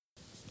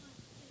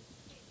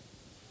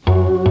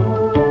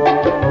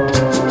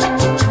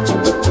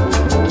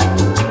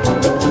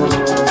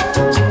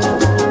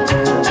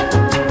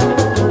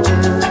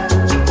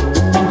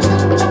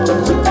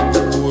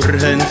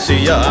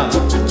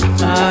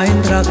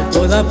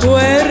tocó la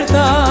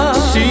puerta.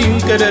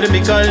 Sin querer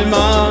mi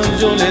calma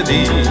yo le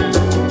di,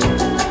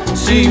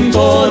 sin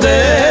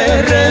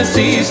poder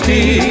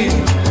resistir,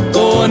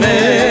 con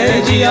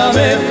ella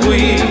me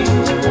fui.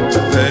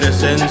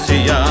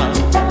 Presencia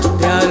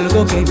de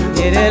algo que me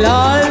hiere el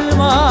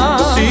alma.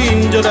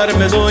 Sin llorar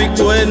me doy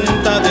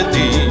cuenta de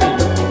ti,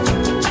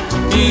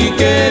 y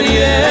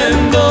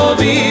queriendo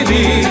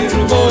vivir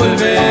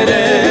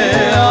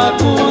volveré a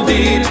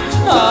acudir.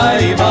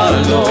 Ay,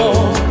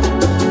 valor,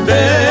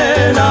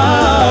 ven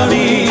a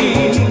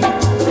mí.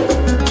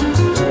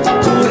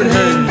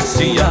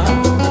 Urgencia,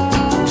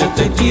 yo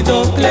te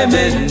pido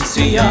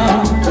clemencia.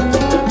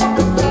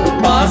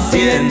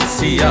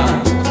 Paciencia,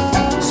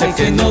 sé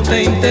que no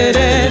te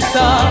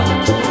interesa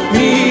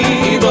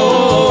mi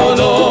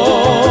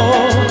dolor.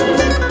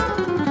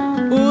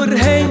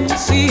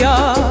 Urgencia,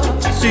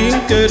 sin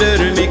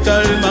querer mi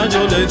calma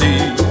yo le di.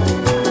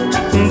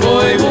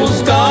 Voy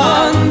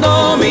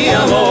buscando mi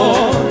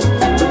amor.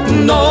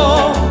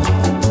 No,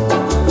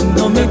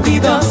 no me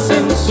pidas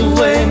en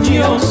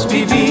sueños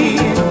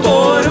vivir,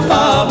 por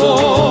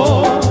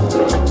favor.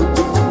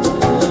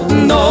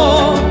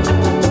 No,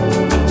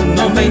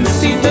 no me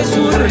incites,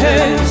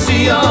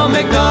 urgencia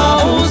me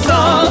causa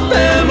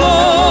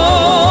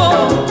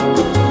temor.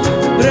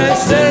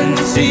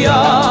 Presencia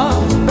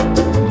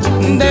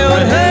de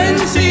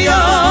urgencia.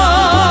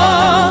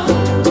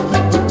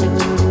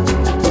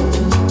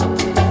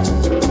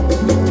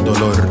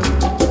 Dolor,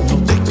 no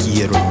te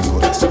quiero en mi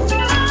corazón.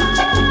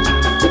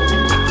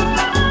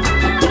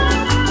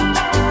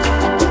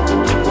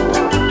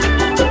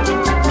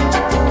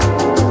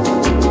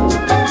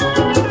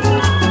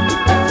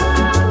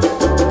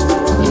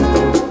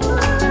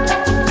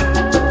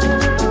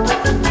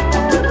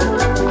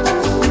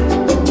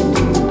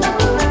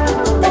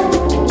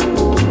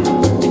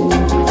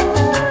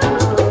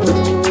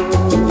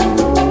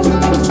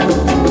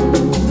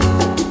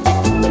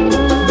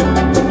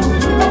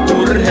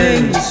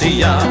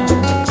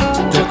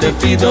 Yo te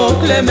pido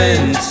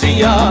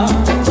clemencia,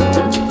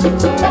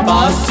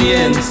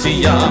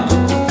 paciencia,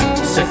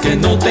 sé que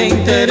no te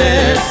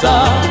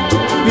interesa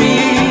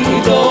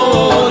mi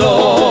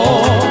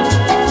dolor.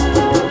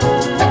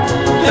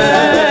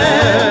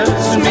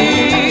 Es mi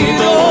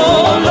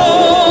dolor.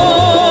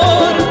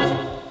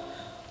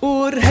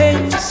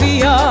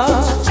 urgencia,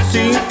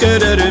 sin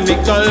querer mi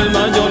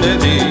calma yo le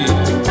di.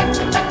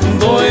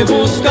 Voy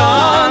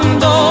buscando